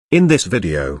In this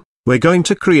video, we're going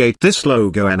to create this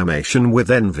logo animation with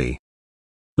enve.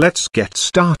 Let's get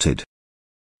started.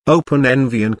 Open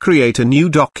enve and create a new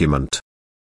document.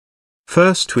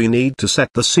 First we need to set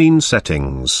the scene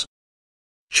settings.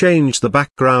 Change the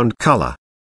background color.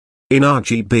 In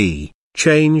RGB,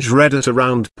 change red at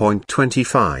around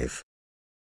 0.25.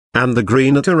 And the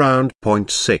green at around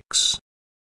 0.6.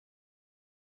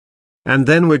 And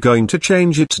then we're going to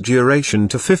change its duration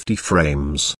to 50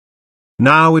 frames.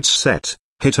 Now it's set,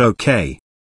 hit OK.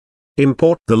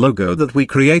 Import the logo that we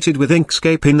created with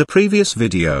Inkscape in the previous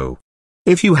video.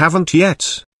 If you haven't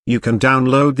yet, you can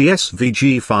download the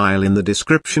SVG file in the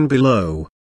description below.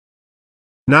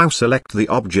 Now select the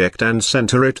object and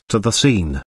center it to the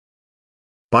scene.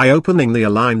 By opening the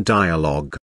Align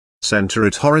dialog, center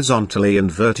it horizontally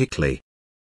and vertically.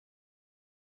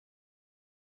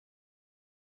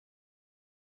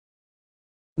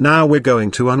 Now we're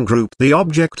going to ungroup the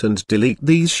object and delete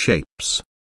these shapes.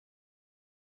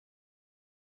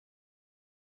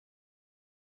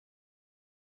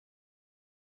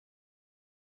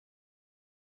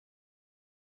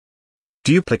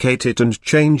 Duplicate it and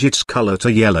change its color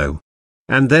to yellow.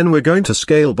 And then we're going to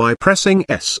scale by pressing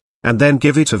S, and then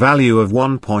give it a value of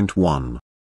 1.1.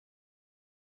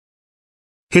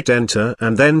 Hit enter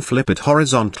and then flip it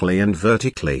horizontally and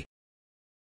vertically.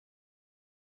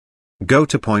 Go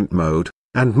to point mode,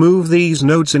 and move these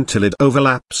nodes until it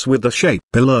overlaps with the shape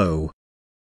below.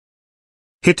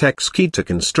 Hit X key to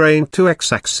constrain to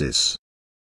X-axis.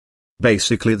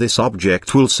 Basically this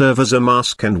object will serve as a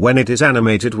mask and when it is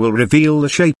animated will reveal the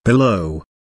shape below.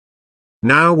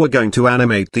 Now we're going to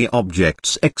animate the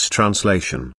object's X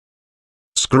translation.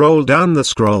 Scroll down the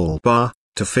scroll bar,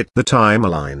 to fit the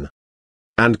timeline.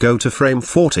 And go to frame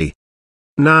 40.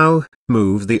 Now,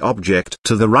 move the object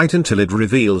to the right until it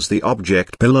reveals the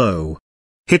object below.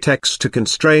 Hit X to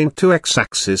constrain to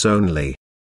X-axis only.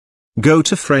 Go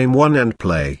to frame 1 and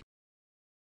play.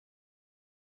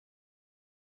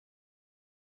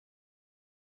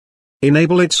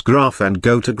 Enable its graph and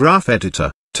go to Graph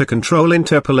Editor, to control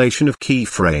interpolation of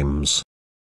keyframes.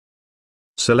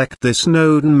 Select this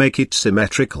node and make it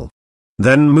symmetrical.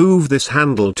 Then move this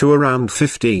handle to around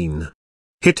 15.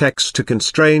 Hit X to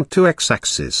constrain to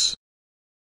X-axis.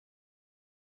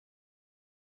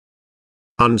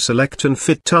 Unselect and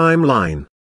fit timeline.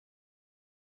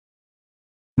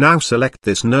 Now select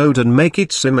this node and make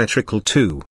it symmetrical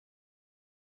too.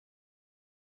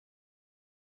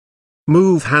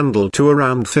 Move handle to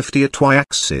around 50 at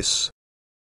Y-axis.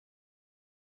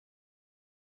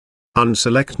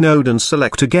 Unselect node and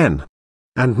select again.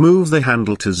 And move the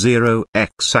handle to 0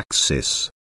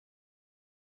 X-axis.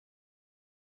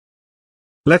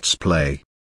 Let's play.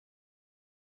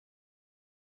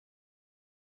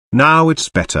 Now it's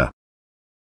better.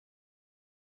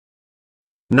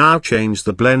 Now change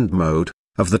the blend mode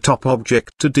of the top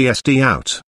object to DSD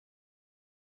out.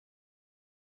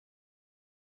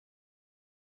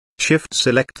 Shift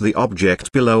select the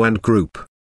object below and group.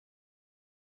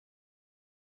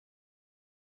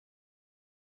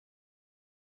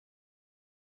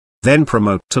 Then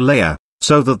promote to layer,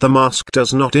 so that the mask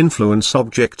does not influence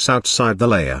objects outside the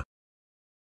layer.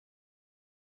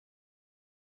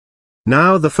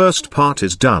 Now the first part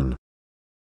is done.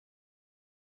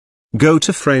 Go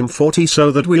to frame 40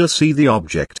 so that we'll see the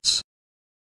objects.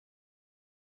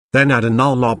 Then add a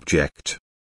null object.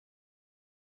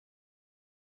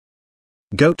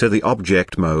 Go to the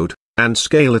object mode, and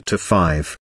scale it to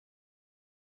 5.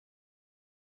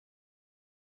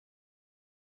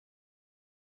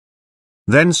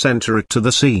 Then center it to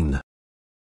the scene.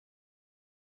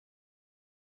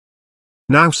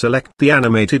 Now select the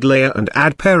animated layer and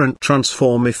add parent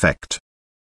transform effect.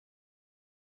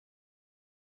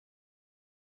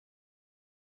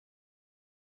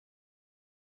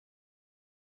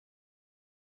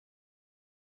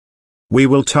 We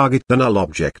will target the null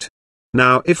object.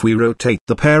 Now if we rotate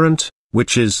the parent,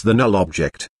 which is the null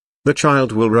object, the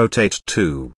child will rotate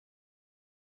too.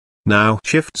 Now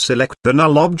shift select the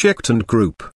null object and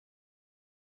group.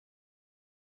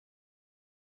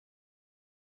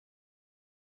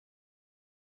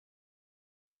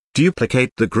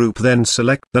 Duplicate the group, then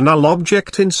select the null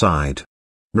object inside.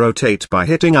 Rotate by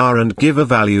hitting R and give a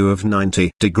value of 90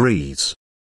 degrees.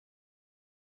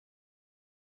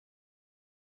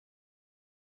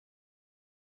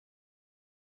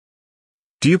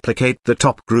 Duplicate the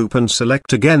top group and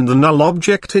select again the null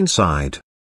object inside.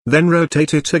 Then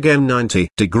rotate it again 90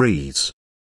 degrees.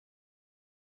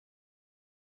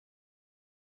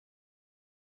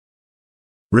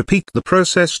 Repeat the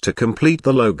process to complete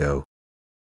the logo.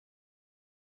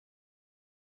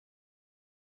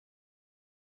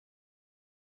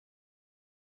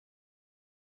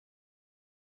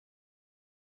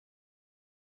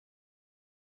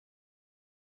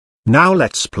 Now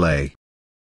let's play.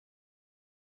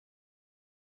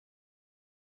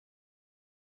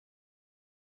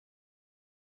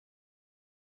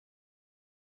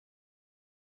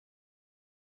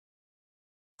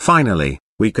 Finally,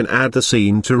 we can add the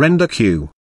scene to render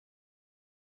queue.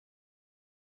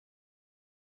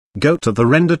 Go to the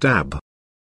Render tab.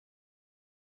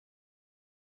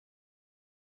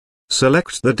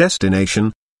 Select the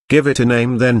destination, give it a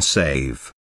name, then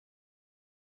save.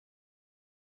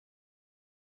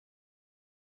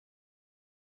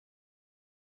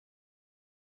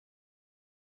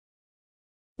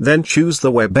 Then choose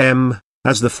the WebM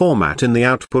as the format in the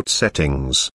output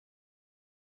settings.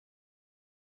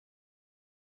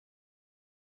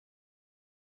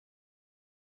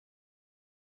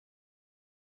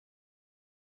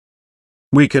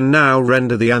 We can now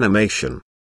render the animation.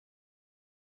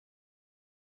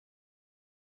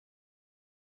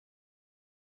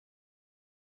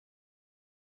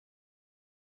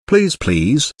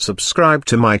 Please subscribe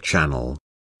to my channel.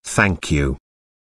 Thank you.